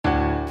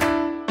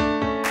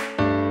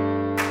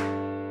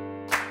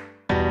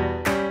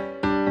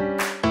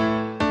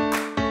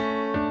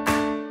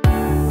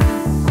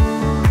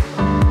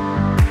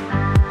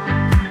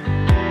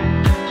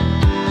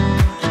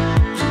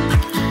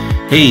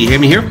Hey,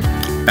 Amy here,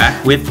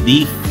 back with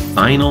the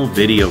final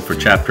video for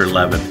Chapter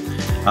 11.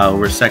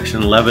 We're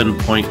Section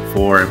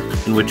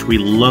 11.4, in which we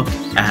look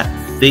at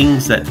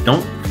things that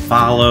don't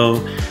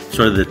follow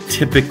sort of the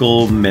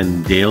typical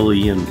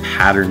Mendelian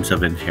patterns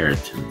of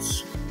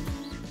inheritance.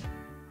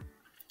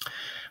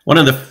 One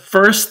of the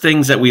first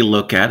things that we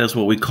look at is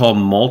what we call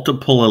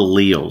multiple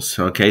alleles.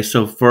 Okay,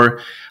 so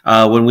for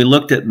when we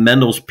looked at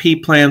Mendel's pea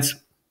plants,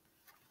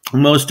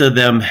 most of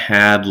them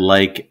had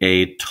like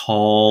a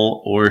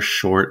tall or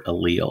short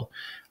allele,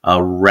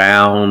 a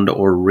round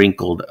or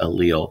wrinkled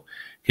allele,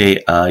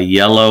 okay, a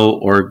yellow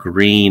or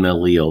green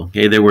allele.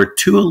 Okay, there were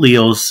two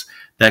alleles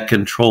that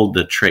controlled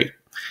the trait.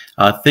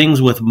 Things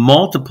with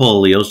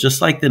multiple alleles, just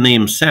like the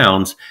name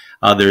sounds,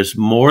 there's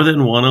more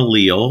than one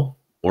allele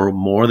or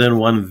more than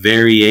one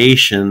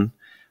variation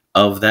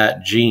of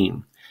that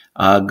gene.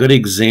 A good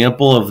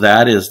example of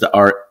that is the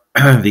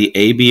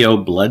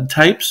ABO blood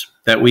types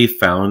that we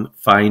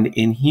find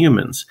in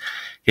humans.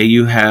 Okay,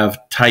 you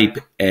have type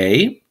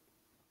A,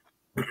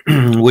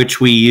 which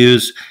we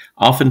use,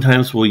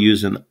 oftentimes we'll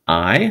use an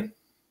I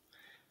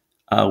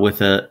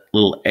with a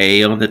little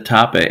A on the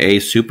top, a A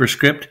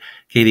superscript.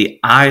 Okay, the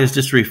I is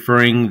just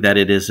referring that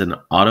it is an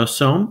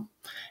autosome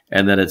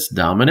and that it's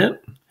dominant.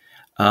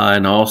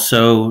 And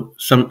also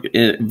some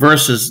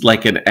versus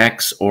like an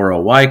X or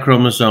a Y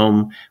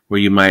chromosome, where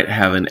you might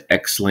have an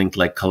X link,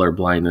 like color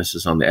blindness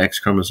is on the X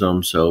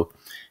chromosome. So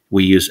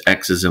we use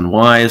X's and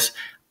Y's.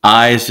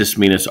 I's just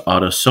mean it's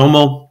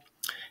autosomal.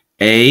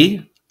 A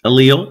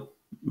allele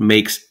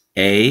makes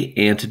A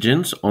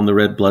antigens on the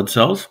red blood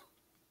cells,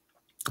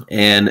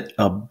 and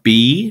a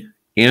B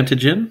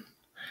antigen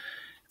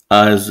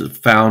is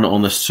found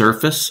on the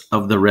surface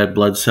of the red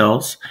blood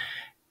cells.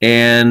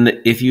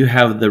 And if you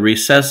have the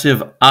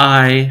recessive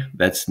I,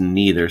 that's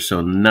neither, so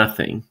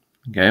nothing,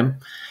 okay?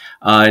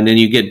 And then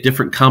you get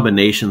different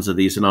combinations of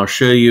these, and I'll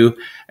show you.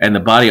 And the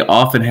body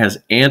often has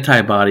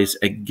antibodies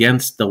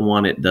against the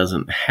one it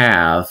doesn't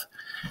have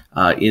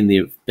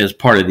as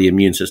part of the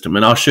immune system.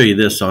 And I'll show you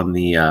this on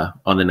the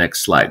next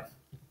slide.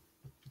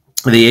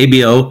 The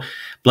ABO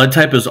blood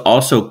type is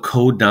also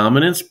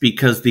codominance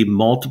because the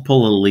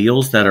multiple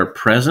alleles that are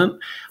present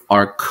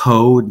are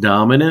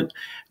codominant.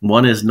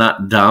 One is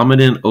not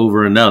dominant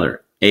over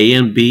another. A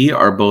and B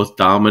are both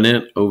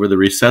dominant over the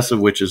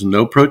recessive, which is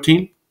no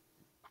protein.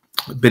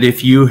 But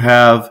if you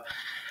have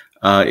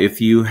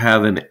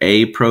an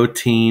A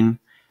protein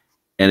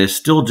and it's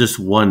still just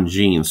one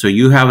gene, so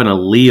you have an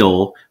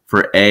allele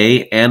for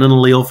A and an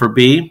allele for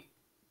B,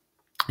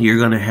 you're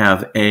going to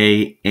have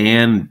A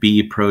and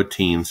B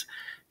proteins,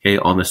 okay,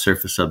 on the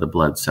surface of the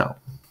blood cell.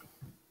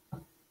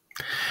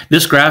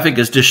 This graphic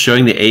is just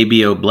showing the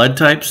ABO blood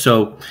type.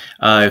 So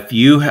if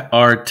you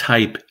are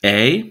type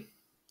A,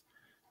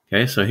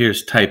 okay, so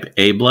here's type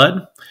A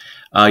blood.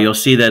 You'll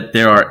see that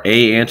there are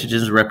A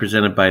antigens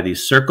represented by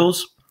these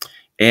circles,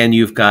 and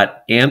you've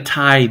got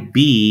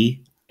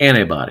anti-B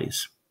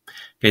antibodies.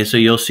 Okay, so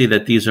you'll see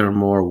that these are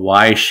more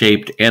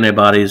Y-shaped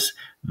antibodies.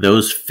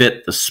 Those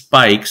fit the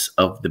spikes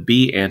of the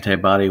B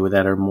antibody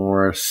that are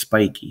more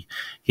spiky.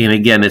 And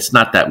again, it's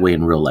not that way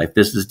in real life.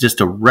 This is just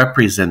a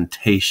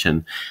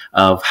representation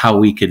of how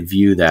we could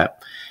view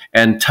that.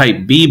 And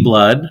type B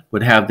blood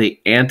would have the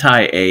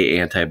anti-A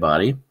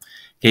antibody.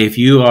 Okay, if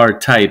you are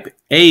type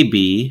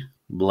AB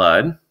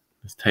blood,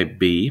 it's type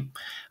B,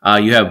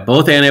 you have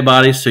both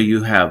antibodies, so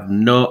you have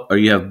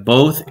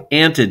both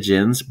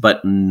antigens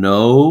but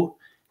no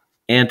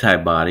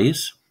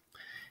antibodies.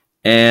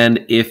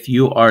 And if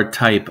you are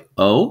type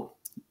O,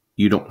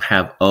 you don't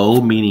have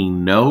O,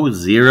 meaning no,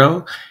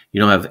 zero.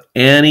 You don't have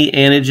any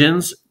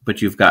antigens,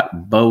 but you've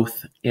got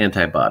both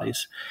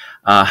antibodies.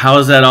 How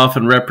is that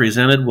often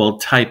represented? Well,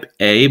 type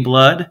A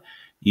blood,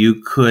 you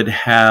could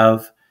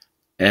have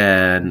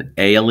an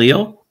A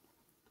allele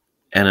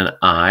and an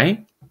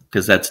I,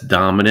 because that's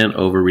dominant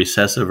over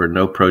recessive or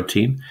no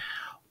protein.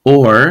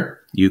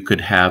 Or you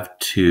could have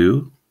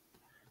two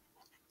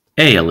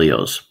A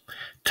alleles.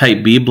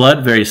 Type B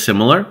blood, very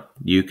similar.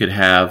 You could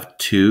have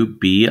two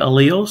B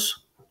alleles,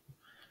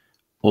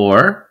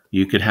 or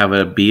you could have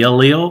a B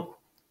allele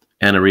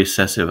and a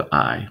recessive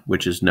I,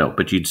 which is no,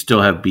 but you'd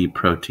still have B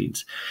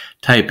proteins.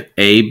 Type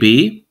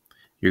AB,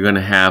 you're going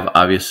to have,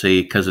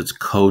 obviously, because it's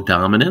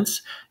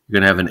codominance, you're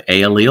going to have an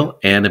A allele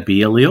and a B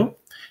allele.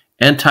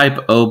 And type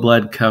O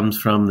blood comes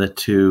from the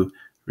two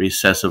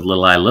recessive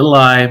little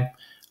I,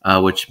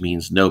 which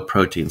means no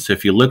protein. So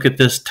if you look at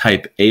this,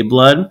 type A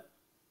blood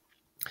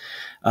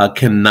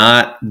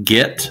cannot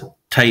get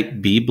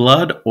type B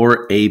blood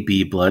or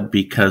AB blood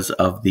because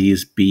of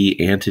these B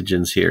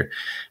antigens here.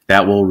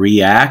 That will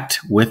react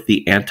with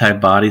the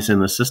antibodies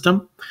in the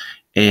system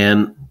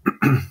and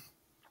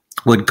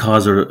would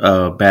cause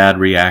a bad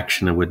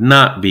reaction and would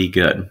not be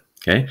good.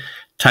 Okay.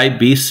 Type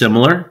B,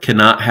 similar,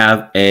 cannot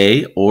have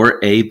A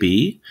or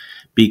AB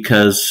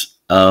because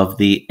of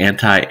the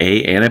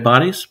anti-A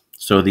antibodies.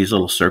 So these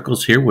little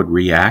circles here would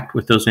react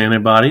with those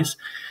antibodies.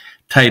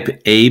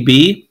 Type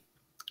AB,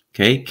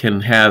 okay, can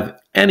have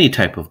any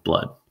type of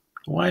blood.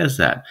 Why is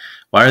that?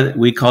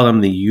 We call them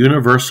the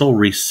universal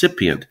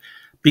recipient,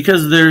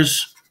 because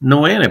there's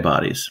No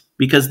antibodies,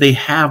 because they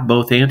have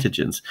both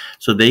antigens.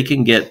 So they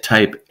can get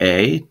type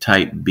A,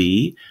 type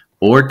B,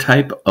 or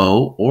type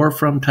O, or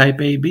from type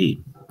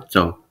AB.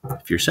 So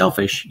if you're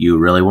selfish, you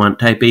really want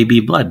type AB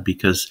blood,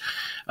 because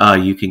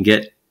you can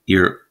get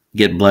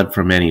blood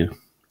from any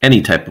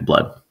type of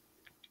blood.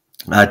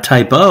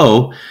 Type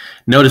O,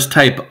 notice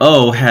type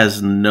O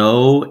has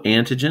no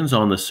antigens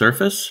on the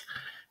surface.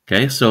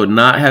 Okay, so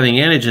not having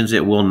antigens,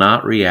 it will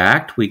not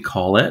react. We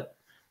call it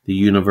the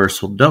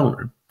universal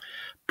donor.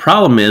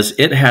 Problem is,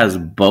 it has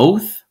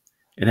both.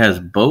 It has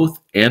both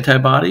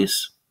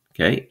antibodies,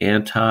 okay,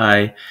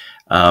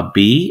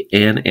 anti-B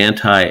and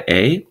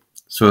anti-A.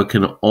 So it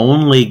can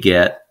only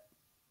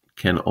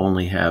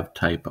have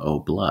type O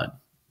blood.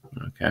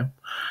 Okay,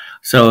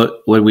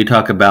 so when we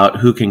talk about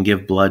who can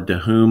give blood to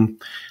whom,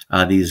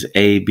 these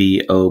A,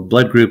 B, O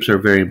blood groups are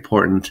very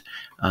important,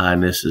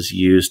 and this is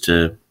used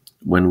to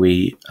when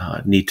we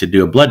need to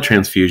do a blood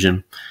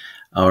transfusion,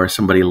 or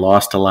somebody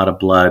lost a lot of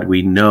blood,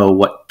 we know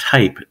what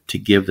type to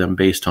give them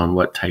based on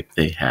what type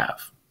they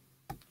have.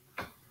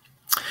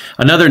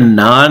 Another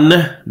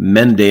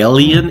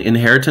non-Mendelian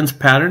inheritance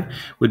pattern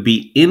would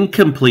be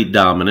incomplete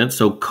dominance.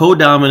 So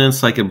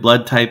codominance, like in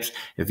blood types,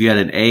 if you had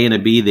an A and a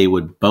B, they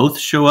would both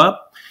show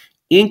up.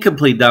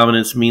 Incomplete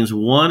dominance means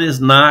one is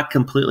not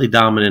completely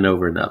dominant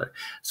over another.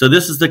 So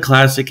this is the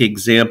classic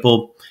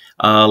example,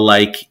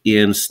 like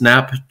in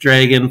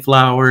snapdragon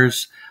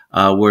flowers,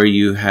 where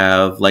you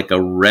have like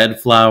a red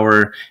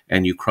flower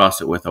and you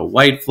cross it with a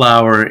white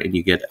flower and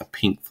you get a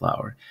pink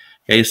flower.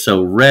 Okay,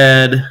 so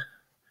red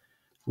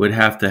would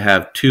have to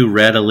have two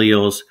red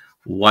alleles,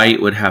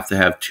 white would have to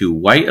have two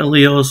white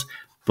alleles,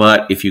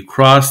 but if you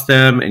cross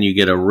them and you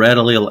get a red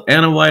allele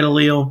and a white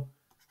allele,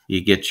 you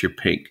get your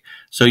pink.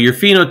 So your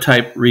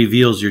phenotype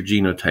reveals your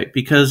genotype,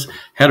 because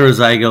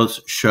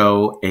heterozygotes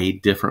show a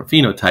different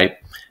phenotype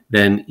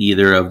than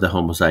either of the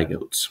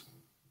homozygotes.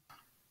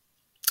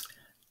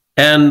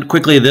 And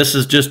quickly, this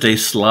is just a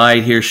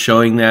slide here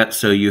showing that.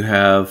 So you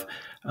have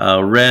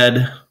a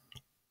red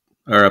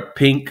or a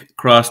pink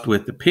crossed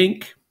with the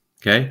pink.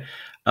 Okay.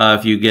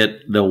 If you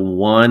get the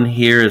 1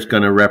 here is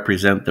going to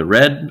represent the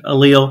red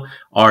allele.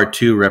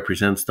 R2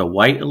 represents the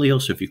white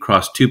allele. So if you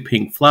cross two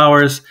pink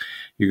flowers,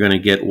 you're going to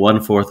get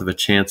 1/4 of a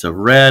chance of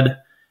red.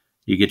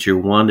 You get your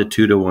 1 to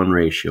 2 to 1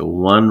 ratio.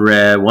 1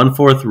 red,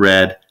 1/4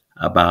 red,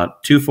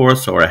 about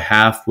 2/4 or a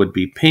half would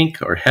be pink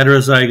or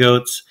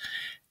heterozygotes,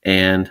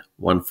 and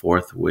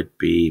 1/4 would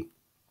be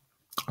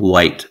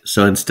white.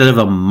 So instead of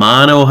a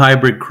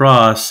monohybrid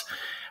cross,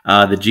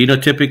 the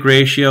genotypic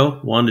ratio,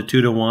 1 to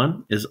 2 to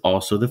 1, is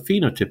also the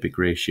phenotypic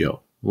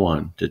ratio,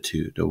 1 to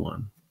 2 to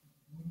 1.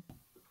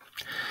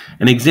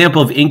 An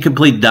example of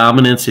incomplete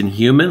dominance in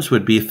humans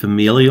would be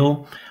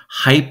familial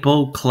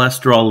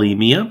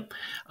hypocholesterolemia,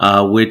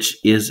 which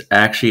is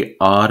actually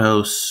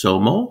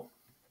autosomal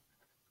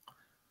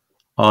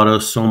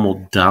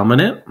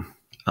dominant.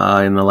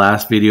 In the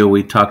last video,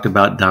 we talked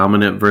about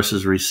dominant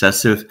versus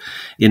recessive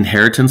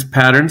inheritance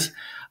patterns.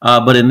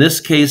 But in this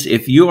case,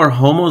 if you are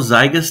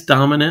homozygous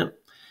dominant,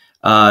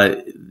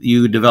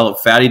 you develop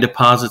fatty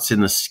deposits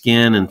in the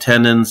skin and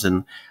tendons,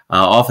 and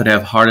often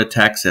have heart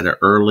attacks at an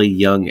early,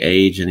 young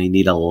age, and you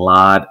need a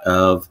lot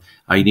of,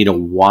 you need to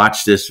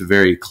watch this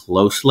very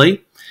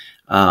closely.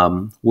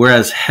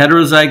 Whereas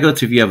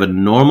heterozygotes, if you have a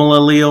normal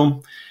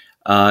allele,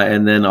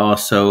 and then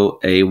also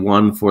a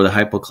 1 for the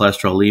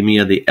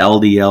hypocholesterolemia, the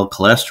LDL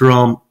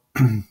cholesterol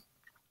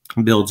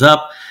builds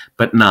up,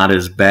 but not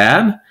as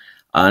bad.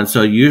 And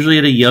so usually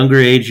at a younger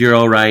age, you're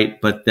all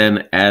right. But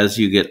then as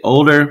you get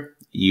older,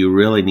 you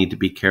really need to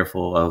be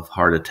careful of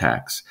heart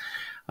attacks.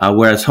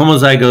 Whereas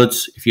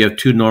homozygotes, if you have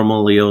two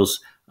normal alleles,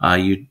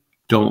 you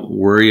don't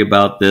worry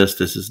about this.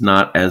 This is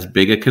not as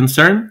big a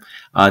concern.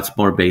 It's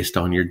more based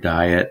on your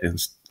diet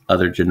and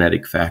other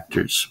genetic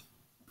factors.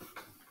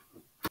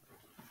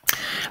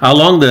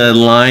 Along the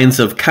lines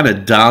of kind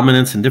of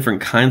dominance and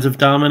different kinds of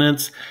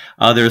dominance,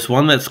 there's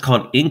one that's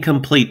called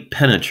incomplete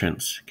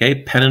penetrance. Okay,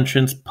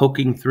 penetrance,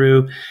 poking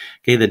through.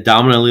 Okay, the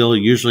dominant allele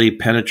usually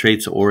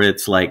penetrates, or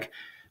it's like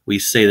we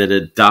say that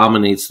it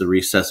dominates the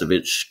recessive.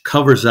 It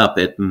covers up,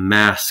 it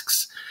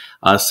masks.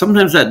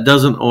 Sometimes that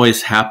doesn't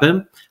always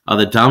happen.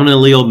 The dominant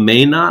allele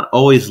may not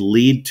always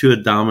lead to a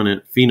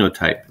dominant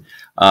phenotype.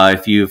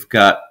 If you've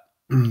got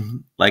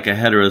like a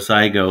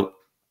heterozygote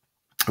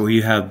where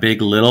you have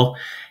big little,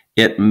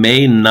 it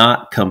may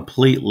not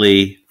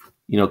completely,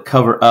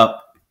 cover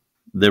up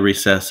the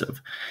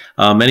recessive.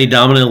 Many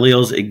dominant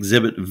alleles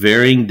exhibit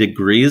varying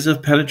degrees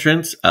of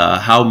penetrance.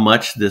 How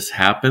much this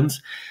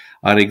happens.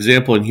 An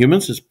example in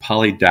humans is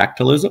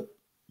polydactylism,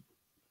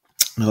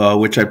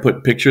 which I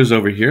put pictures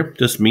over here.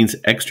 Just means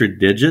extra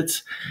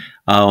digits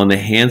on the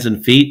hands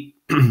and feet.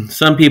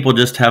 Some people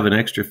just have an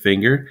extra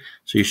finger,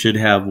 so you should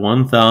have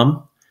 1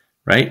 thumb,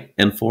 right,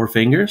 and 4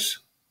 fingers,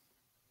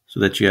 so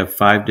that you have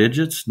 5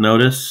 digits.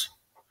 Notice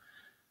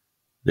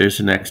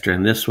there's an extra.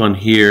 And this one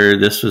here,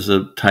 this is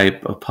a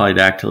type of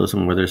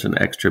polydactylism where there's an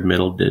extra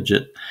middle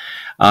digit.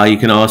 You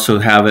can also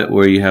have it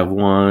where you have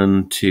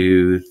 1,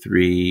 2,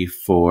 3,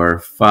 4,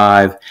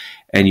 5,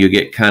 and you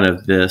get kind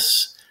of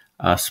this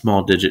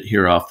small digit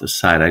here off the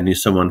side. I knew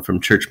someone from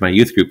church, my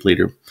youth group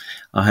leader,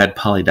 had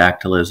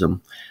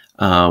polydactylism,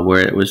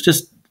 where it was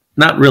just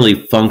not really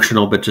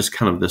functional, but just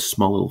kind of this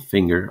small little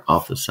finger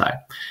off the side.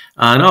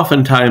 And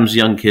oftentimes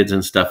young kids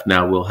and stuff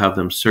now will have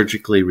them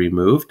surgically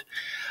removed.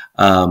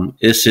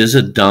 This is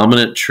a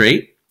dominant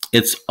trait.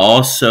 It's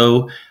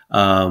also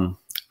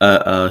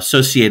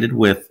associated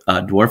with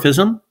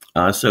dwarfism.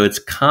 So it's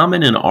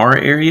common in our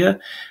area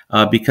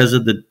because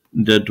of the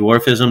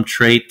dwarfism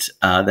trait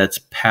that's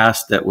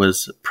passed, that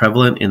was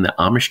prevalent in the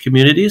Amish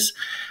communities.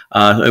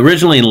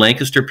 Originally in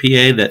Lancaster,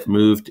 PA, that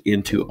moved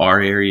into our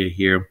area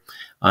here.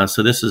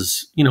 So this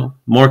is,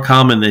 more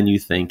common than you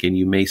think, and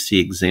you may see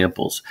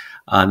examples.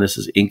 This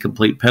is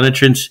incomplete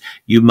penetrance.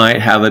 You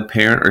might have a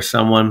parent or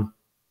someone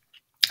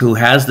who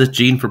has this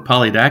gene for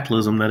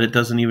polydactylism that it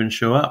doesn't even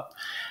show up.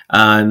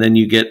 And then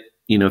you get,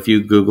 if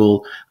you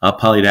Google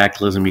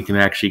polydactylism, you can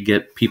actually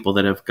get people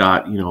that have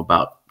got,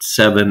 about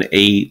 7,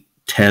 8,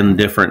 10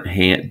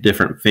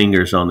 different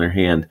fingers on their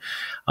hand.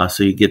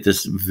 So you get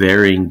this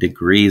varying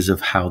degrees of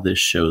how this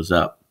shows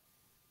up.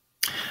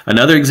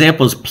 Another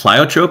example is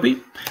pleiotropy.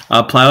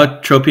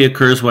 Pleiotropy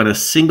occurs when a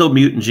single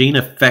mutant gene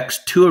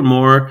affects 2 or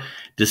more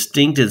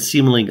distinct and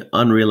seemingly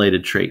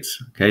unrelated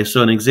traits. Okay,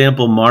 so an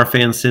example,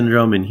 Marfan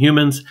syndrome in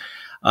humans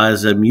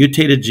is a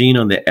mutated gene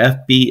on the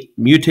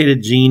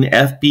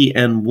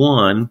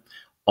FBN1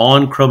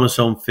 on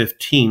chromosome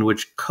 15,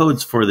 which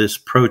codes for this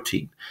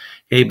protein.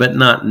 Okay, but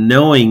not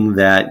knowing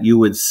that, you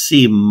would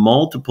see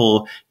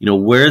multiple,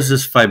 where is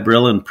this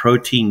fibrillin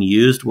protein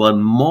used? Well,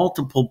 in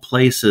multiple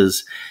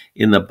places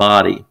in the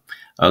body.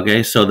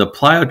 Okay, so the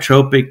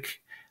pleiotropy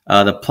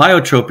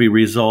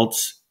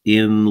results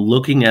in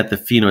looking at the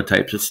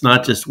phenotypes. It's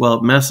not just, well,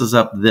 it messes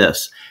up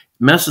this.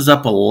 It messes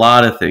up a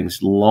lot of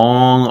things.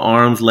 Long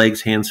arms,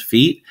 legs, hands,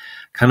 feet,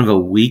 kind of a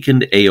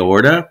weakened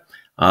aorta,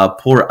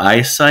 poor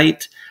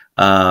eyesight.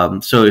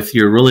 So if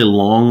you're really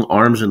long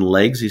arms and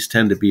legs, these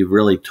tend to be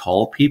really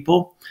tall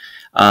people.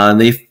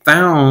 They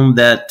found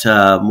that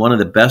one of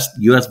the best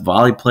U.S.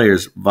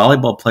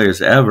 volleyball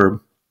players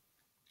ever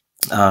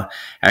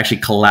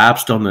actually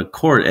collapsed on the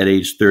court at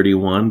age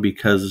 31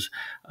 because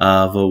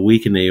of a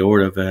weakened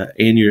aorta, of an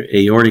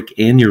aortic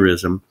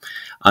aneurysm.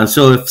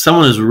 So if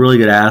someone is a really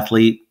good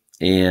athlete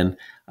and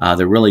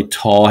they're really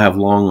tall, have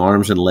long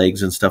arms and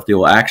legs and stuff, they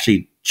will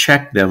actually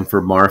check them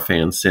for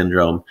Marfan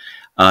syndrome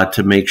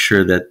to make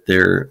sure that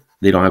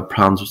they don't have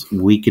problems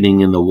with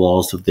weakening in the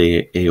walls of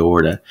the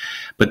aorta.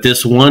 But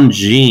this one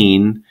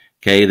gene,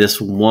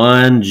 this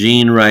one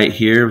gene right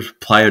here is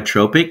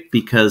pleiotropic,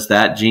 because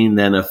that gene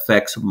then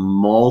affects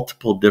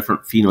multiple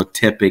different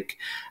phenotypic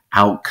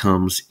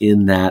outcomes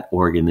in that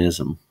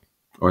organism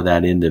or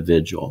that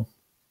individual.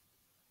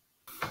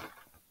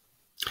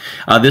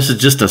 This is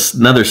just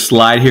another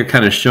slide here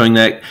kind of showing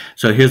that.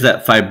 So here's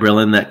that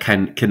fibrillin, that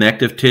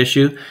connective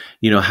tissue.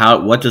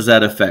 What does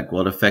that affect?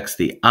 Well, it affects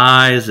the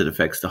eyes, it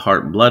affects the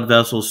heart and blood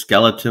vessels,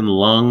 skeleton,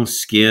 lungs,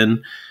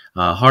 skin,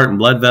 heart and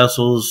blood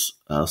vessels,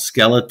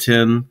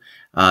 skeleton.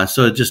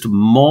 So just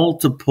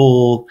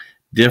multiple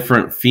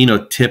different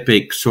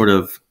phenotypic sort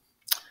of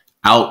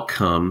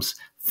outcomes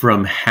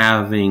from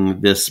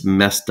having this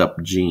messed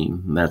up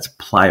gene. And that's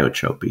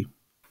pleiotropy.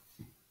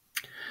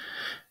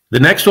 The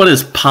next one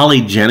is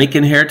polygenic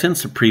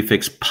inheritance, the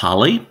prefix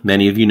poly.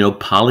 Many of you know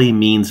poly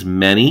means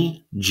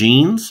many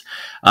genes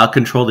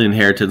control the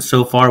inheritance.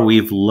 So far,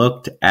 we've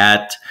looked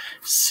at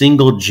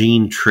single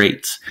gene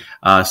traits.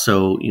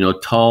 So,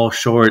 tall,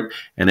 short,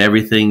 and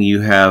everything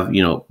you have,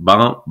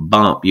 bump,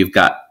 bump. You've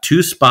got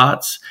 2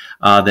 spots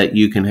that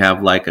you can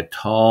have, like a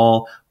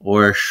tall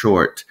or a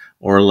short.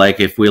 Or like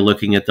if we're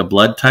looking at the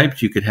blood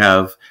types, you could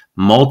have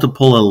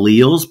multiple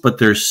alleles, but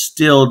they're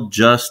still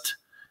just...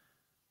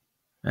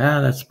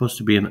 that's supposed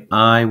to be an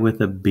I with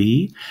a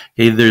B.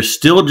 Okay, there's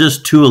still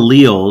just 2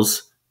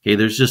 alleles. Okay,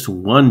 there's just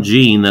one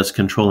gene that's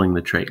controlling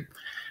the trait.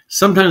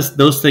 Sometimes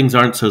those things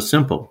aren't so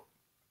simple.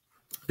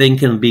 They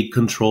can be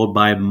controlled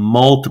by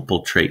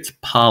multiple traits,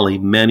 poly,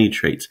 many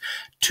traits,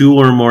 2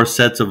 or more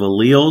sets of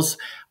alleles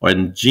or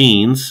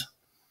genes,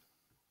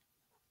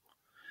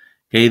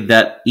 okay,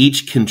 that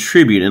each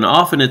contribute. And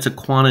often it's a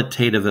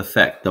quantitative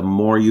effect. The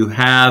more you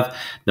have,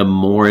 the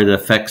more it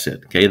affects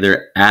it. Okay,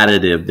 they're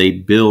additive. They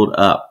build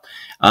up.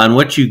 And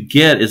what you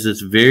get is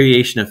this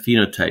variation of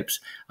phenotypes.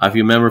 If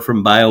you remember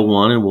from Bio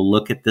 1, and we'll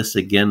look at this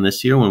again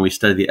this year when we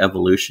study the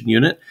evolution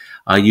unit,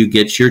 you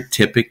get your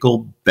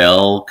typical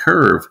bell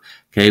curve,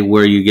 okay,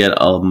 where you get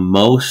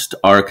most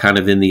are kind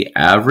of in the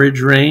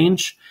average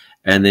range,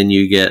 and then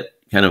you get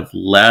kind of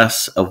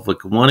less of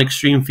like one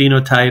extreme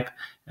phenotype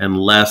and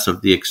less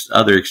of the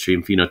other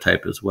extreme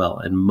phenotype as well.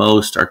 And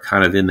most are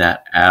kind of in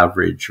that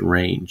average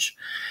range.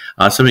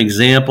 Some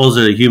examples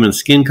are human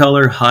skin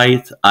color,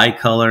 height, eye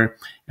color,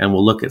 and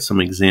we'll look at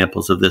some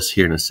examples of this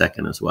here in a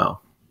second as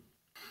well.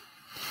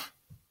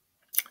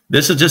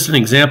 This is just an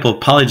example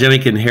of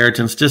polygenic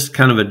inheritance, just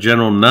kind of a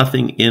general,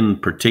 nothing in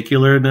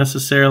particular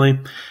necessarily.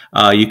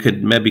 You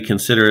could maybe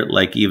consider it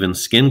like even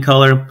skin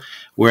color.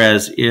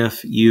 Whereas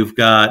if you've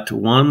got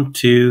 1,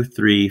 2,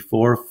 3,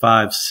 4,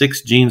 5,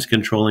 6 genes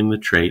controlling the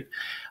trait,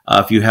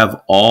 If you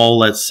have all,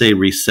 let's say,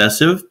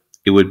 recessive,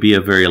 it would be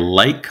a very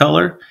light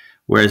color,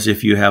 whereas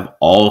if you have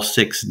all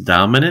 6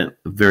 dominant,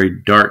 a very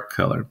dark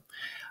color.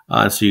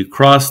 So you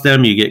cross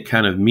them, you get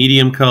kind of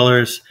medium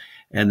colors,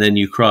 and then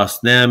you cross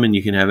them, and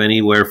you can have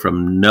anywhere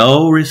from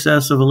no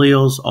recessive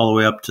alleles all the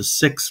way up to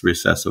 6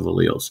 recessive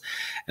alleles.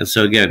 And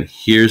so again,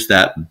 here's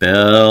that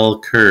bell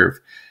curve,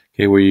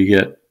 okay, where you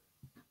get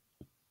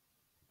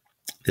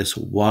this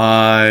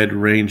wide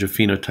range of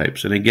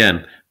phenotypes. And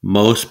again,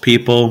 most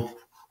people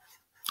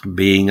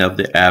being of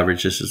the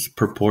average, this is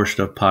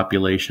proportion of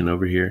population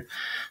over here.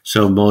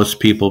 So most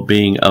people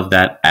being of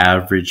that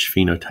average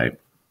phenotype.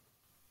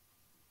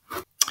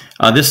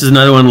 This is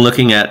another one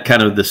looking at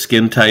kind of the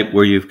skin type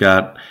where you've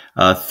got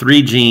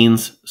 3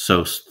 genes,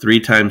 so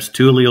 3 times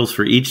 2 alleles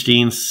for each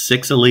gene,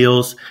 6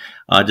 alleles,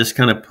 just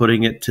kind of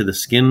putting it to the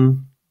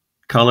skin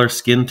color,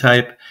 skin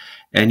type.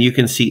 And you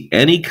can see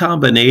any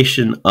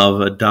combination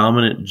of a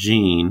dominant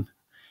gene.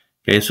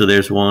 Okay, so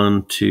there's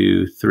 1,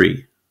 2,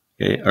 3,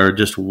 okay, or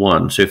just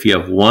 1. So if you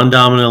have 1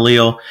 dominant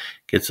allele, it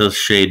gets a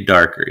shade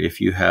darker. If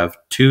you have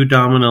 2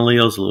 dominant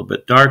alleles, a little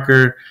bit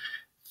darker,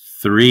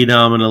 3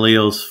 dominant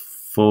alleles,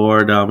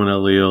 4 dominant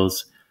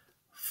alleles,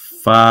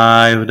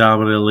 5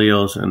 dominant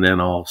alleles, and then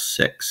all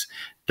 6.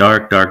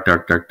 Dark, dark,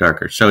 dark, dark,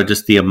 darker. So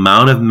just the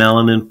amount of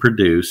melanin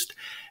produced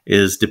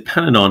is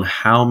dependent on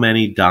how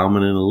many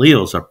dominant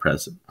alleles are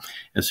present.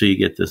 And so you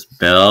get this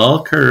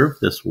bell curve,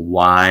 this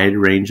wide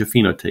range of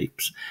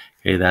phenotypes.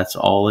 Okay, that's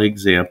all an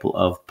example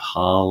of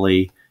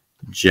polygenic,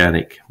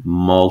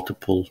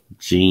 multiple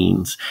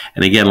genes.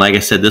 And again, like I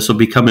said, this will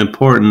become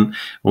important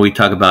when we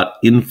talk about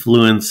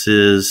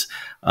influences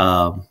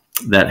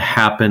that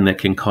happen that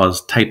can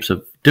cause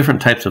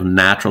different types of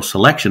natural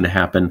selection to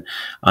happen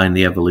in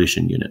the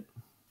evolution unit.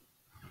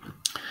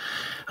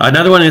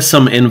 Another one is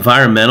some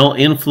environmental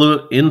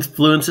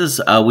influences.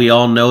 We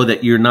all know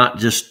that you're not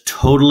just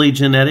totally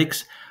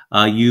genetics.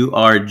 You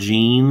are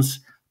genes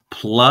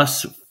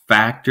plus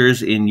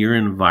factors in your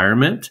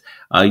environment.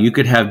 You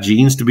could have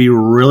genes to be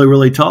really,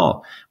 really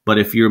tall, but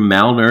if you're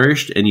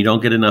malnourished and you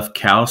don't get enough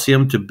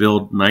calcium to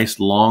build nice,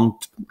 long,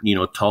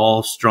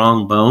 tall,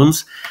 strong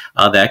bones,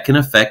 that can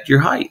affect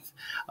your height.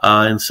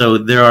 And so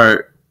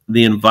the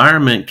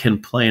environment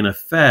can play an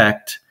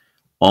effect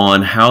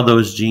on how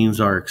those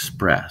genes are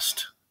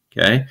expressed.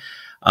 Okay,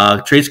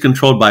 traits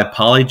controlled by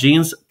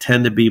polygenes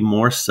tend to be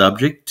more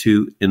subject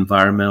to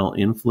environmental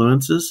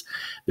influences.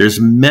 There's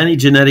many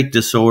genetic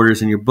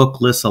disorders, and your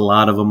book lists a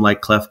lot of them, like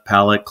cleft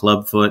palate,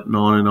 clubfoot, and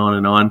on and on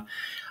and on.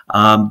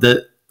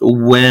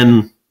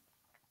 When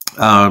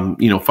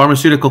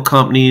pharmaceutical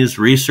companies,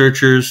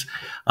 researchers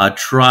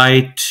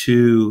try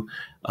to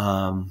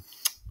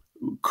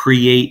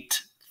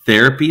create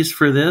therapies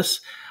for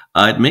this,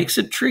 it makes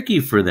it tricky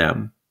for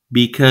them.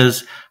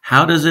 Because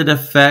how does it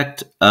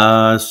affect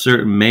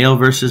certain male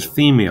versus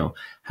female?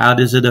 How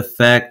does it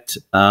affect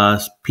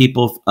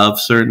people of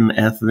certain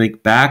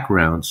ethnic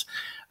backgrounds?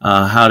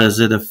 How does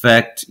it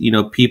affect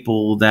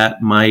people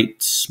that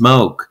might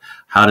smoke?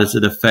 How does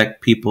it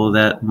affect people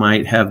that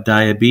might have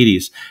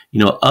diabetes?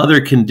 Other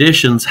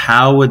conditions,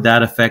 how would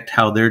that affect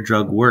how their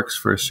drug works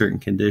for a certain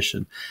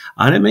condition?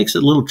 And it makes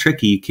it a little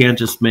tricky. You can't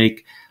just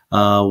make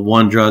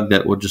one drug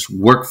that will just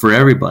work for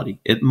everybody.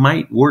 It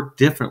might work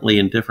differently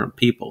in different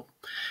people.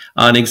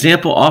 An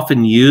example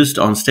often used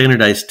on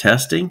standardized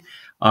testing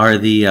are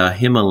the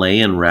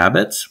Himalayan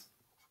rabbits.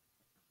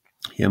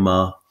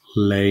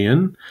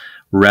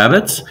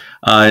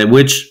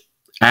 Which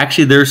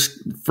actually their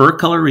fur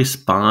color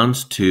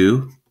responds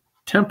to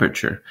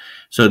temperature.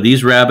 So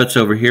these rabbits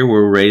over here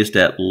were raised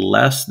at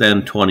less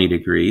than 20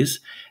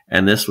 degrees,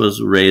 and this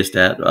was raised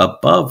at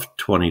above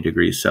 20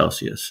 degrees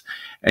Celsius.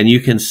 And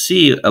you can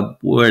see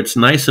where it's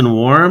nice and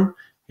warm,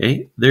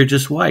 okay, they're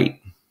just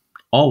white,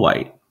 all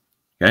white.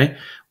 Okay.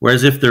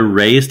 Whereas if they're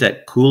raised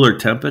at cooler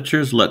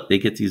temperatures, look, they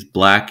get these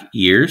black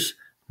ears,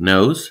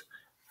 nose,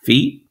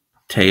 feet,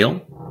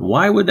 tail.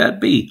 Why would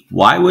that be?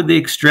 Why would the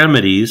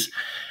extremities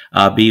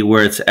be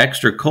where it's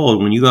extra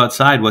cold? When you go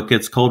outside, what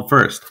gets cold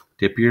first?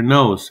 Tip of your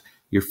nose,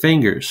 your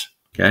fingers,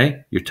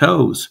 okay, your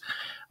toes.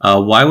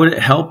 Why would it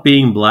help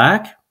being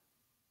black?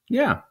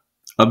 Yeah,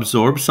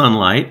 absorb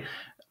sunlight.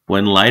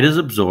 When light is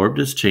absorbed,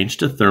 it's changed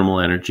to thermal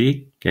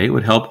energy. Okay, it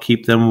would help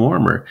keep them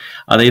warmer.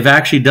 They've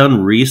actually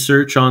done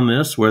research on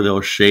this where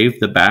they'll shave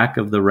the back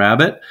of the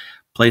rabbit,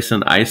 place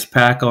an ice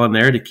pack on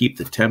there to keep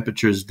the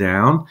temperatures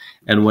down,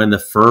 and when the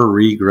fur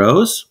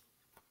regrows,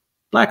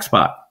 black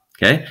spot.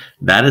 Okay,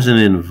 that is an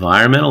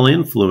environmental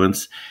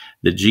influence.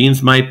 The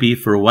genes might be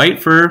for white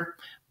fur,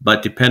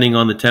 but depending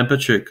on the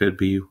temperature, it could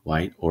be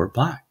white or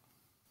black.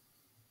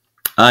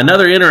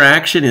 Another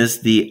interaction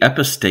is the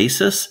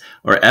epistasis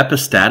or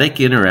epistatic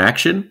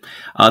interaction.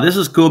 This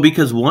is cool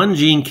because one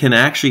gene can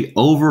actually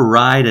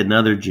override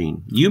another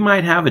gene. You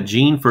might have a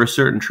gene for a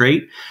certain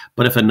trait,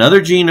 but if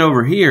another gene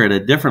over here at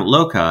a different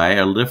loci,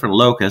 a different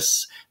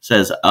locus,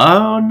 says,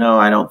 oh, no,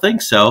 I don't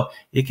think so,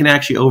 it can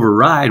actually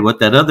override what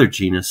that other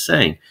gene is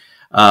saying.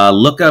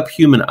 Look up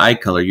human eye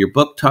color. Your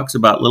book talks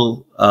about a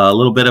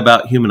little bit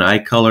about human eye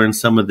color and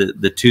some of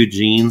the 2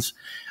 genes.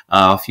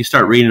 If you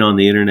start reading on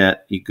the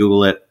internet, you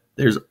Google it,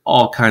 there's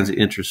all kinds of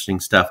interesting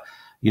stuff.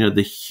 You know,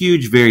 the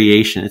huge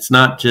variation. It's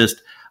not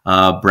just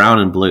brown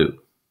and blue.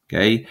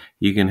 Okay,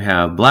 you can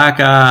have black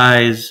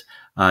eyes,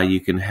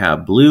 you can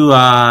have blue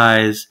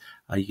eyes,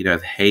 you can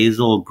have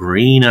hazel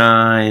green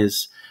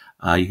eyes,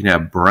 you can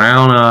have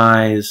brown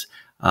eyes.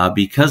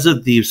 Because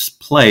of these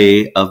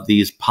play of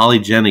these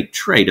polygenic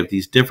trait of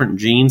these different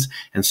genes,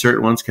 and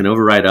certain ones can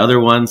override other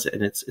ones,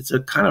 and it's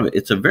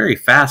a very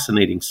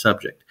fascinating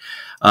subject.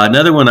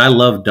 Another one, I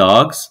love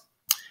dogs.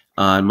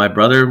 My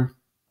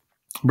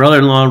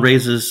brother-in-law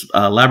raises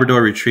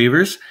Labrador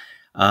retrievers,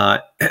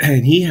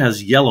 and he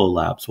has yellow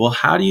labs. Well,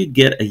 how do you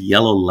get a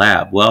yellow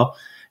lab? Well,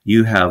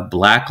 you have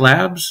black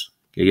labs.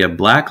 Okay, you have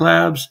black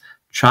labs,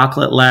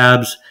 chocolate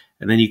labs,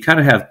 and then you kind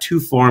of have two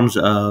forms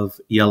of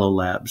yellow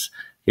labs.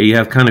 Okay, you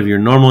have kind of your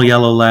normal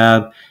yellow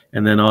lab,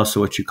 and then also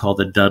what you call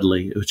the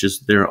Dudley, which is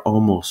they're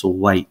almost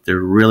white. They're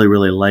really,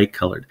 really light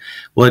colored.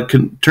 Well,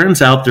 it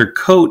turns out their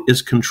coat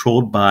is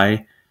controlled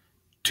by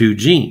two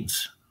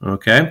genes.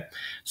 Okay,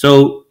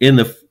 so in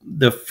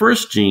the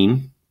first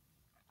gene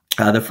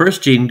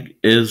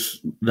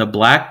is the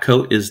black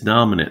coat is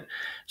dominant.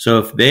 So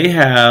if they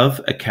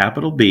have a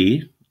capital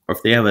B, or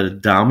if they have a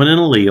dominant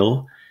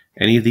allele,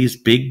 any of these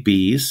big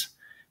Bs,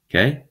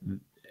 okay,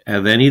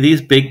 have any of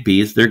these big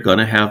Bs, they're going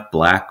to have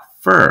black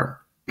fur.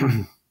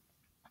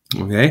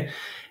 Okay,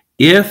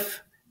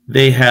 if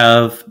they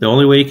have, the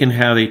only way you can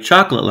have a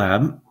chocolate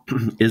lab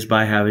is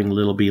by having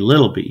little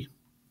b.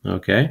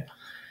 Okay,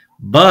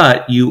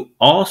 but you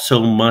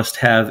also must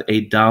have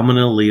a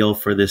dominant allele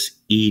for this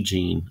E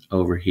gene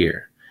over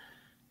here.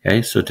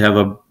 Okay, so to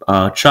have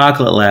a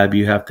chocolate lab,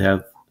 you have to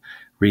have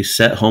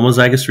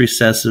homozygous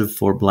recessive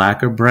for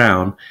black or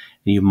brown,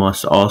 and you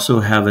must also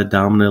have a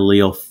dominant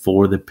allele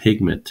for the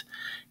pigment.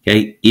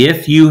 Okay,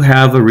 if you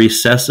have a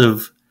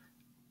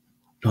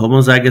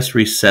homozygous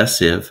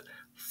recessive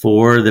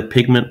for the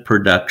pigment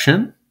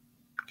production,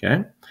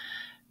 okay,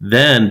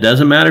 then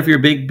doesn't matter if you're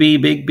big B,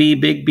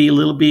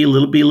 little b,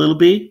 little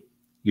b,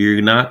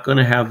 you're not going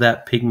to have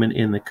that pigment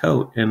in the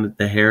coat, and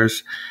the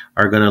hairs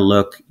are going to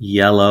look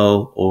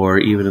yellow, or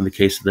even in the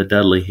case of the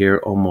Dudley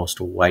here,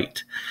 almost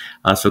white.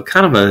 So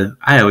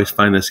I always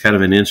find this kind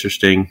of an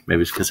interesting,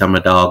 maybe it's because I'm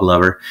a dog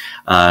lover,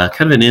 kind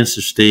of an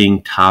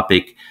interesting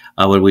topic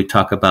when we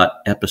talk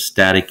about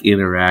epistatic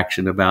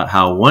interaction, about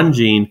how one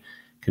gene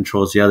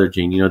controls the other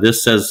gene. You know,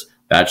 this says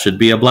that should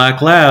be a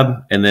black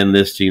lab, and then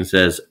this gene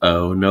says,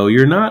 oh, no,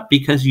 you're not,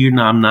 because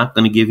I'm not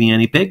going to give you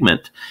any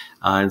pigment.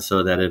 And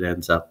so that it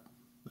ends up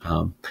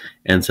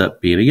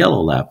being a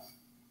yellow lab.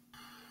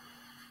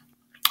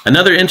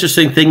 Another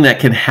interesting thing that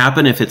can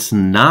happen if it's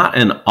not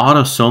an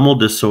autosomal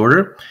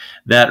disorder,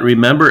 that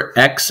remember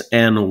X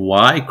and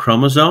Y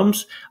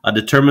chromosomes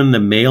determine the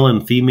male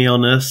and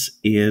femaleness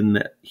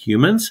in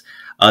humans.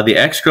 The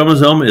X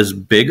chromosome is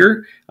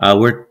bigger.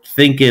 We're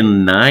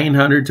thinking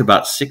 900 to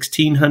about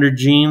 1,600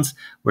 genes,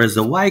 whereas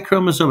the Y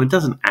chromosome, it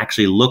doesn't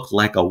actually look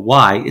like a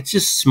Y. It's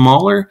just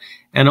smaller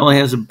and only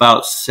has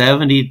about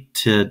 70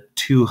 to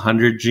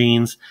 200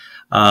 genes.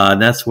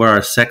 That's where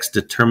our sex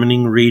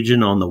determining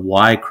region on the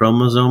Y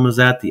chromosome is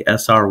at, the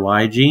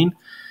SRY gene.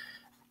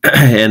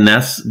 And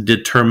that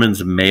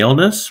determines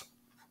maleness.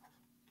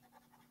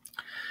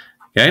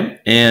 Okay,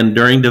 and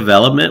during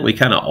development, we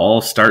kind of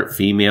all start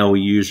female. We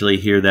usually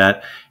hear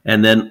that.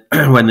 And then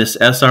when this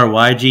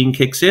SRY gene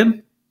kicks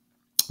in,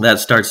 that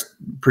starts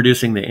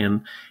producing the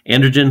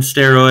androgen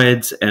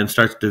steroids and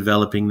starts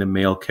developing the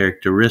male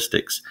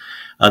characteristics.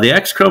 The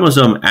X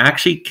chromosome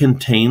actually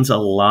contains a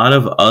lot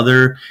of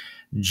other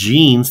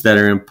genes that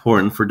are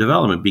important for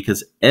development,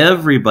 because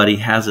everybody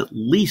has at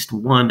least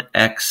one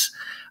X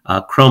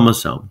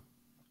chromosome.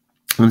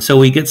 And so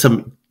we get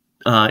some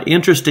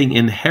interesting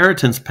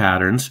inheritance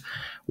patterns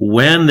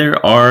when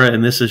there are,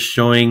 and this is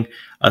showing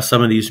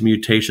some of these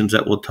mutations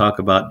that we'll talk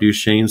about: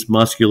 Duchenne's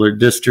muscular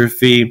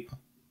dystrophy,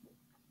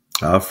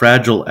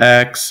 Fragile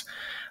X,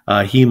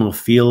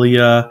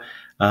 hemophilia,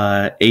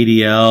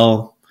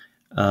 ADL.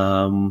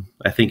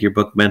 I think your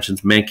book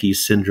mentions Menkes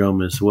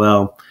syndrome as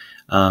well,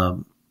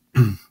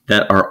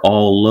 that are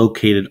all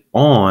located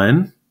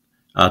on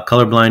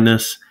color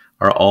blindness,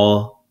 are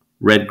all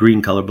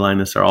red-green color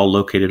blindness, are all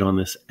located on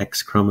this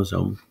X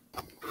chromosome.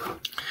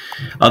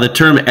 The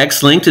term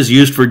X-linked is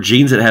used for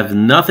genes that have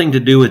nothing to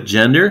do with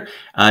gender.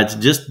 It's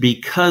just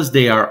because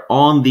they are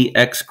on the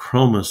X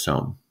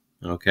chromosome.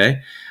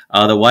 Okay,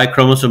 the Y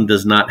chromosome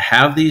does not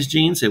have these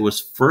genes. It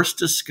was first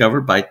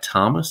discovered by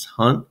Thomas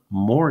Hunt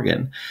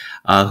Morgan,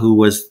 who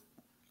was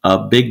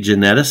a big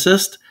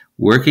geneticist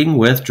working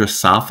with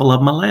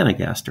Drosophila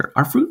melanogaster,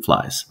 our fruit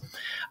flies.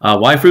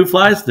 Why fruit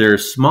flies? They're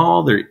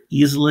small, they're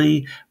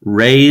easily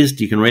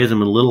raised. You can raise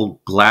them in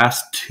little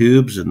glass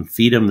tubes and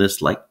feed them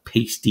this like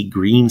pasty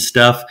green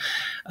stuff.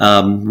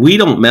 We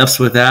don't mess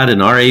with that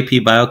in our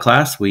AP Bio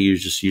class. We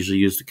just usually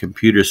use the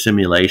computer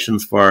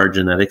simulations for our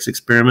genetics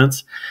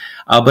experiments.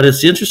 But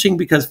it's interesting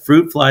because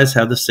fruit flies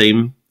have the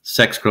same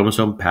sex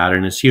chromosome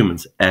pattern as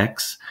humans: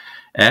 X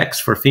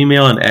for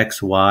female and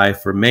XY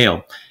for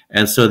male.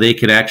 And so they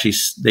can actually,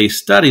 they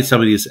studied some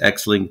of these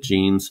X-linked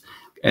genes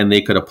and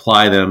they could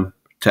apply them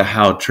to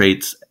how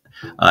traits,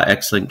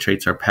 X-linked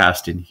traits, are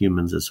passed in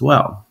humans as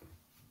well.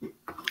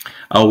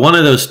 One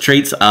of those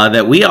traits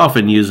that we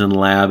often use in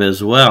lab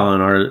as well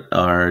in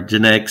our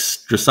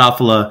genetics,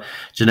 Drosophila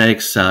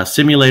genetics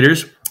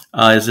simulators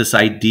is this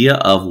idea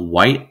of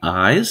white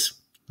eyes.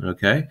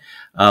 Okay,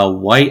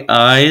 white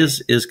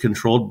eyes is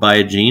controlled by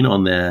a gene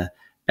on the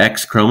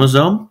X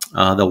chromosome.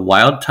 The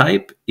wild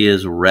type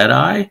is red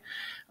eye.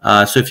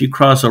 So if you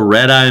cross a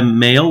red eye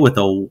male with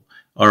a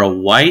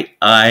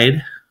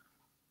white-eyed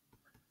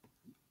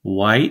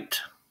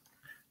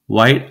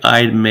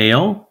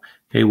male,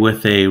 okay,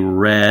 with a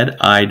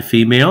red-eyed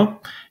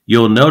female,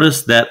 you'll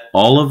notice that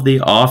all of the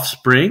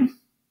offspring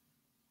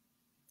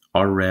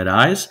are red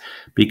eyes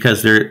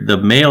because the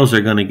males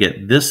are going to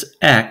get this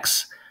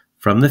X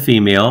from the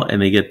female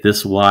and they get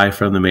this Y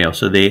from the male.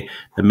 So the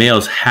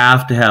males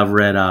have to have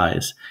red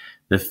eyes.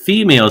 The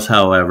females,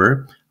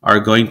 however, are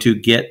going to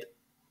get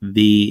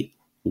the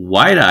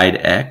white-eyed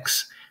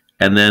X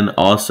and then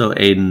also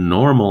a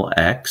normal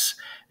X.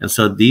 And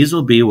so these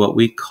will be what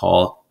we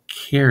call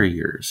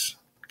carriers.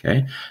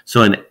 Okay,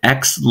 so in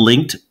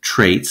X-linked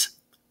traits,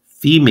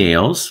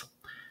 females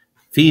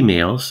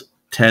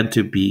tend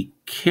to be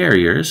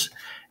carriers,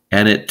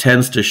 and it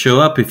tends to show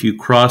up if you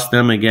cross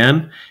them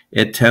again.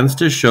 It tends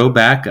to show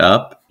back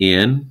up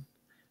in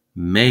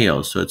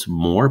males, so it's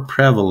more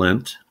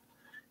prevalent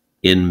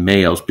in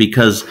males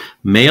because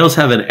males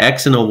have an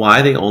X and a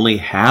Y. They only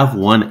have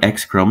one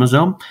X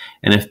chromosome,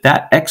 and if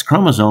that X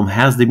chromosome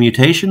has the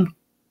mutation,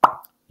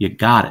 you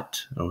got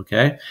it,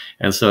 okay?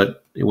 And so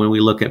when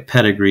we look at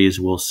pedigrees,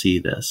 we'll see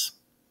this.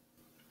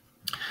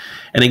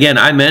 And again,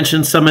 I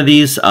mentioned some of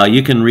these.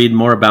 You can read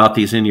more about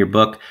these in your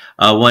book.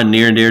 One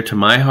near and dear to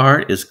my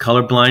heart is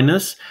color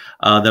blindness.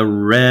 The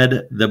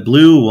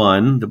red-blue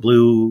one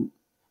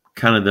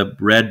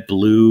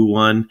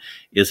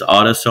is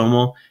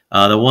autosomal.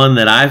 The one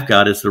that I've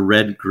got is the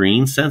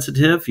red-green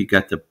sensitive. You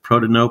got the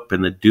protonope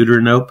and the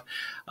deuteranope.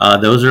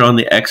 Those are on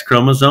the X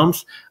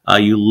chromosomes.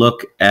 You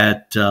look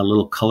at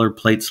little color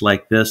plates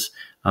like this.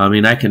 I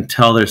mean, I can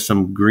tell there's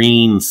some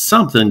green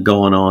something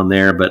going on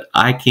there, but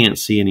I can't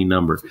see any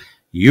number.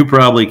 You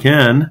probably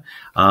can,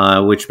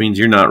 which means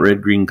you're not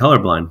red-green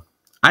colorblind.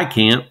 I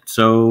can't,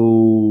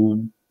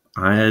 so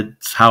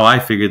that's how I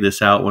figured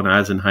this out when I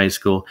was in high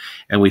school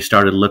and we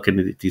started looking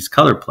at these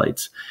color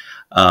plates.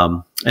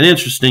 An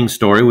interesting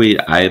story.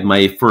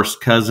 My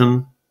first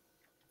cousin,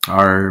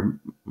 our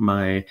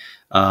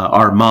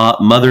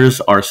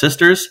mothers are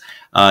sisters.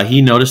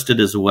 He noticed it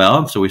as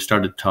well, so we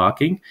started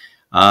talking.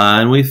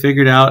 And we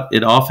figured out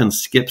it often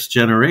skips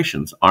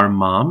generations. Our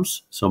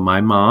moms, so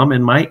my mom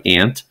and my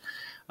aunt,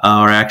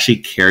 are actually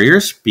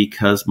carriers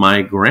because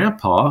my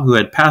grandpa, who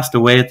had passed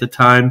away at the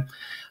time,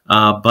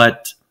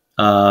 but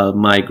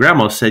my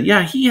grandma said,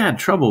 yeah, he had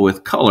trouble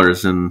with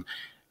colors and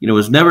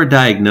was never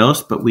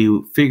diagnosed, but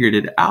we figured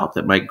it out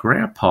that my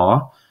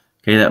grandpa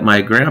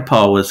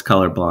was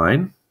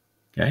colorblind,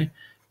 okay,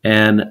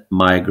 and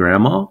my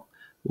grandma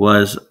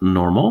was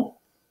normal.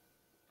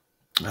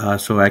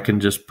 So I can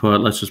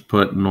let's just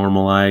put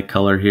normal eye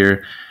color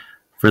here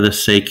for the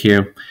sake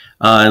here.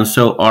 And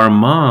so our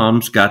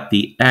moms got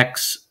the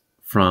X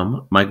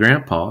from my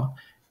grandpa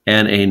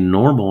and a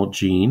normal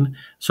gene.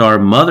 So our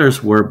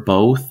mothers were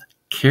both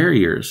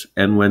carriers.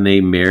 And when they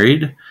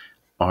married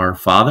our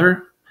fathers,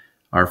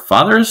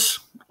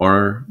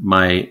 or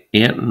my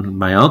aunt and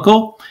my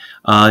uncle,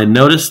 I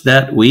noticed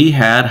that we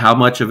had how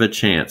much of a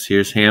chance.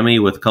 Here's Hammy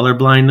with color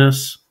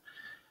blindness.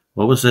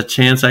 What was the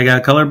chance I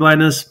got color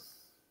blindness?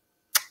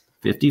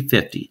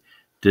 50-50.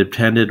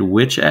 Depended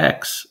which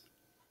X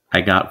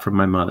I got from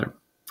my mother.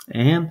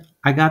 And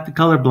I got the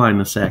color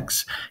blindness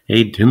X.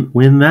 Hey, didn't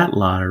win that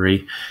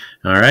lottery.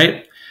 All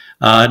right.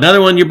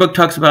 Another one your book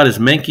talks about is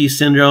Menkes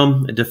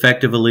syndrome, a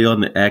defective allele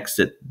in the X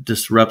that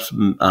disrupts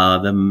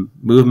the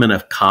movement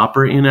of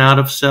copper in and out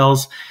of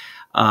cells.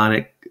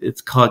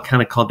 It's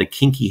kind of called the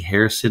kinky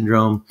hair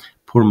syndrome,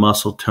 poor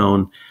muscle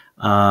tone.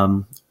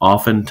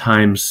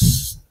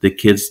 Oftentimes the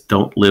kids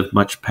don't live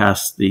much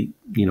past the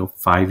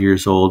 5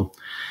 years old.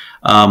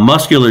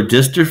 Muscular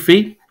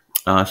dystrophy,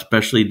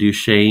 especially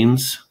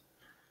Duchenne's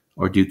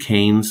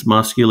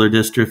muscular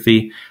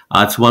dystrophy.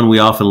 It's one we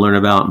often learn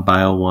about in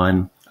Bio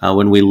 1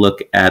 when we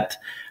look at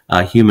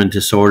human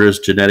disorders,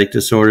 genetic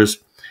disorders.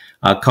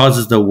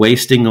 Causes the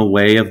wasting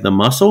away of the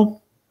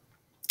muscle,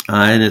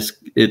 and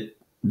it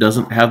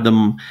doesn't have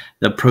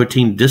the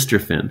protein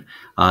dystrophin.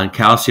 And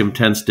calcium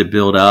tends to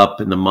build up,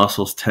 and the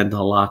muscles tend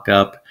to lock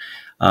up.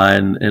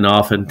 And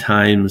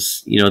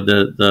oftentimes,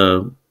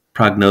 the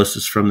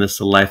prognosis from this,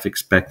 the life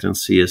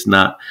expectancy, is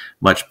not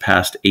much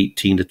past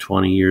 18 to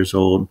 20 years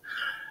old.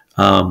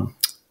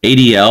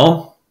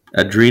 ADL,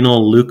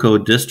 adrenal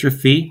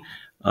leukodystrophy,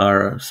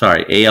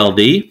 ALD,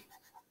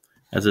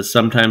 as it's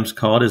sometimes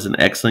called, is an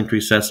X-linked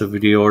recessive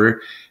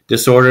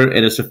disorder,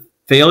 and it's a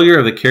failure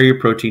of the carrier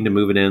protein to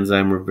move an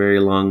enzyme or very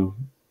long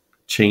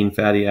chain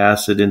fatty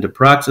acid into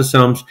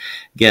peroxisomes.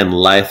 Again,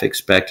 life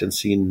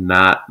expectancy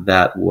not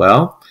that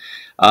well.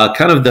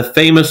 Kind of the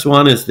famous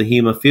one is the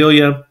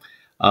hemophilia.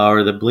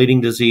 or the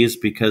bleeding disease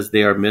because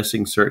they are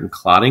missing certain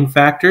clotting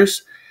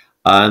factors,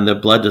 and the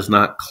blood does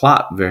not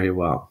clot very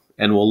well.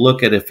 And we'll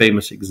look at a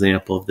famous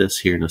example of this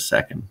here in a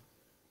second.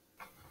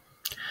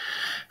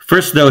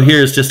 First, though,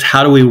 here is just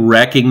how do we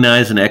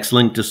recognize an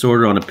X-linked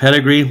disorder on a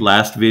pedigree.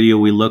 Last video,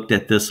 we looked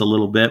at this a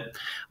little bit.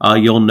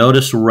 You'll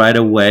notice right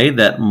away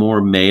that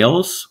more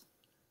males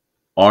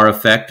are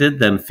affected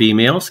than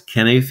females.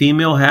 Can a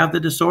female have the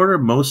disorder?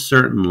 Most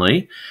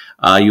certainly.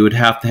 You would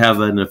have to have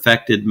an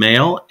affected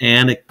male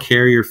and a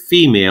carrier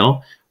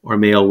female or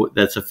male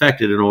that's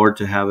affected in order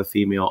to have a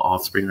female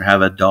offspring or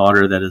have a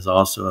daughter that is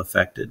also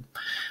affected.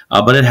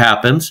 But it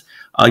happens.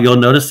 You'll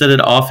notice that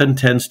it often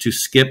tends to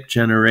skip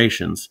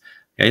generations.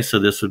 Okay, so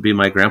this would be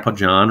my Grandpa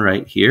John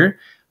right here.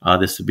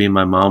 This would be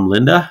my mom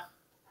Linda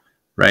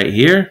right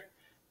here.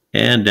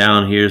 And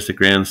down here's the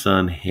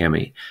grandson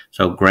Hammy.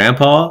 So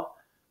Grandpa's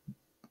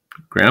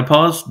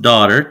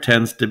daughter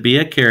tends to be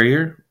a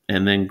carrier,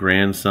 and then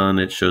grandson,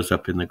 it shows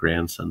up in the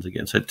grandsons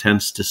again. So it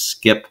tends to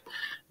skip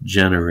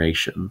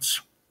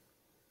generations.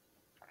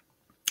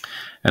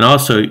 And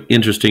also,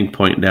 interesting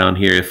point down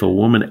here, if a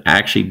woman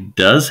actually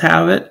does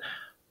have it,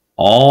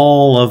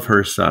 all of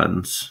her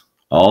sons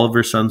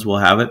will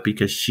have it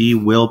because she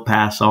will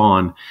pass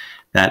on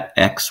that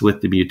X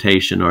with the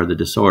mutation or the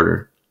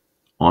disorder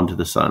onto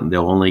the son.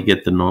 They'll only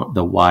get the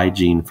Y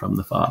gene from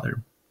the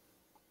father.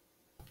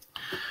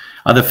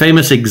 The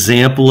famous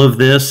example of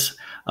this,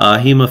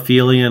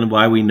 hemophilia, and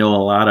why we know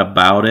a lot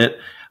about it,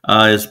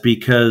 is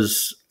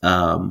because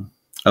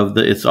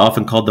it's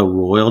often called the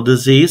royal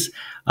disease.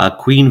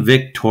 Queen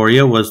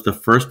Victoria was the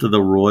first of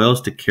the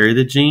royals to carry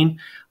the gene.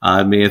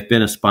 It may have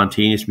been a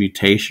spontaneous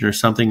mutation or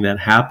something that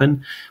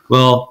happened.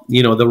 Well,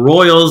 you know, the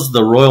royals,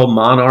 the royal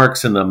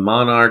monarchs and the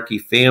monarchy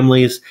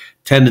families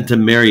tended to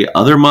marry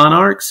other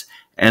monarchs.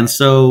 And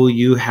so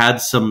you had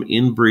some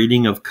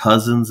inbreeding of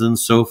cousins and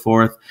so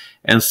forth.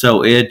 And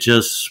so it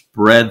just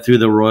spread through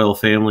the royal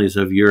families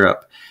of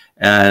Europe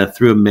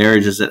through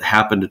marriages that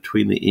happened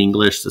between the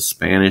English, the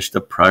Spanish,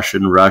 the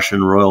Prussian,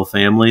 Russian royal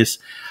families,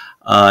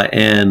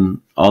 and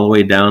all the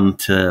way down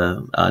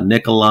to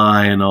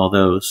Nikolai and all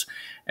those.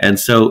 And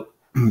so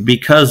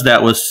because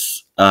that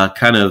was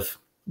kind of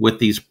with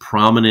these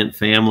prominent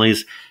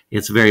families,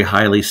 it's very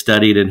highly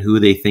studied in who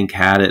they think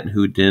had it and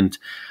who didn't.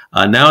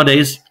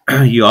 Nowadays,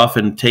 you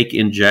often take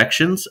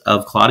injections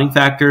of clotting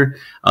factor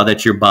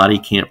that your body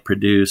can't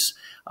produce.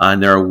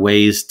 And there are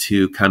ways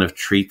to kind of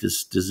treat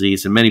this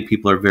disease. And many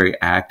people are very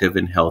active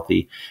and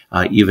healthy,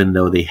 even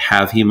though they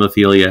have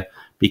hemophilia,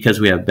 because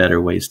we have better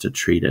ways to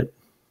treat it.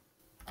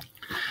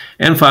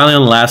 And finally,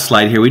 on the last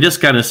slide here, we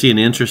just kind of see an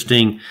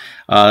interesting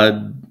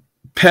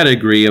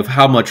pedigree of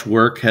how much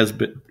work has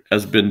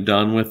been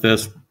done with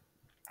this,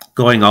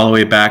 going all the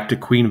way back to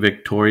Queen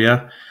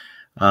Victoria.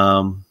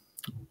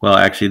 Well,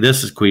 actually,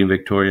 this is Queen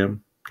Victoria.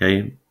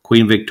 Okay,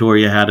 Queen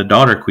Victoria had a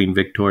daughter, Queen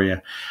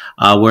Victoria,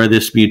 where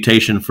this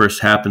mutation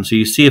first happened. So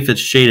you see if it's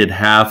shaded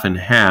half and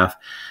half,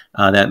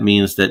 that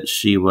means that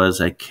she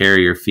was a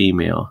carrier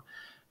female.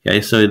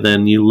 Okay, so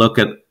then you look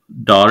at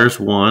daughters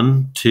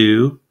 1,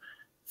 2,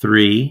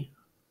 3,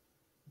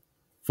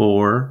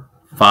 4,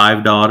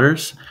 5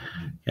 daughters.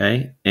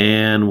 Okay,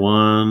 and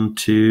 1,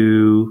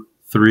 2,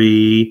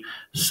 3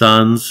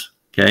 sons.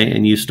 Okay,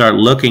 and you start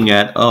looking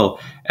at, oh,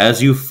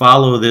 as you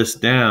follow this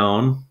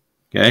down,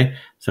 okay,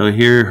 so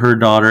here her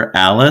daughter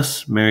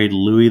Alice married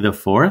Louis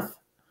IV,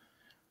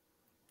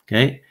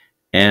 okay,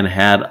 and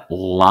had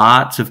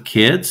lots of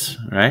kids,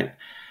 right?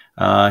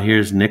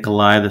 Here's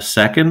Nikolai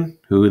II,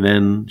 who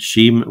then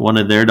one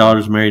of their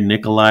daughters married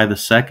Nikolai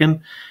II,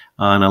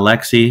 and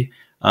Alexei,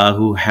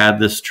 who had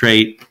this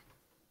trait.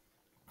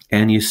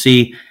 And you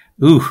see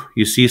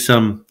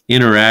some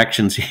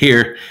interactions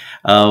here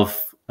of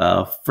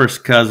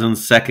first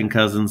cousins, second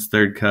cousins,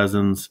 third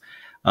cousins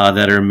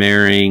that are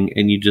marrying,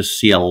 and you just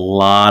see a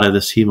lot of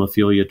this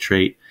hemophilia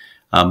trait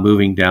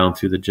moving down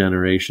through the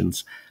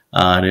generations.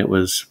 And it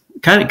was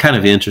kind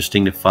of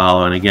interesting to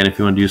follow. And again, if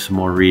you want to do some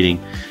more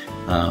reading,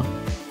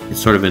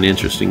 it's sort of an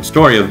interesting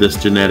story of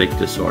this genetic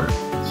disorder.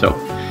 So,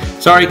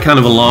 sorry, kind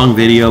of a long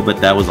video,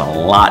 but that was a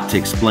lot to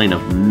explain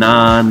of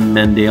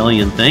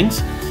non-Mendelian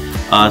things.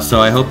 So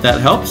I hope that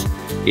helps.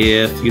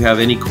 If you have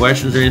any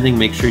questions or anything,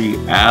 make sure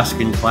you ask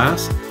in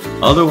class.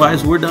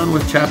 Otherwise, we're done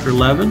with Chapter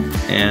 11,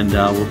 and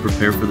we'll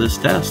prepare for this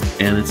test.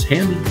 And it's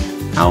Hammy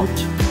out.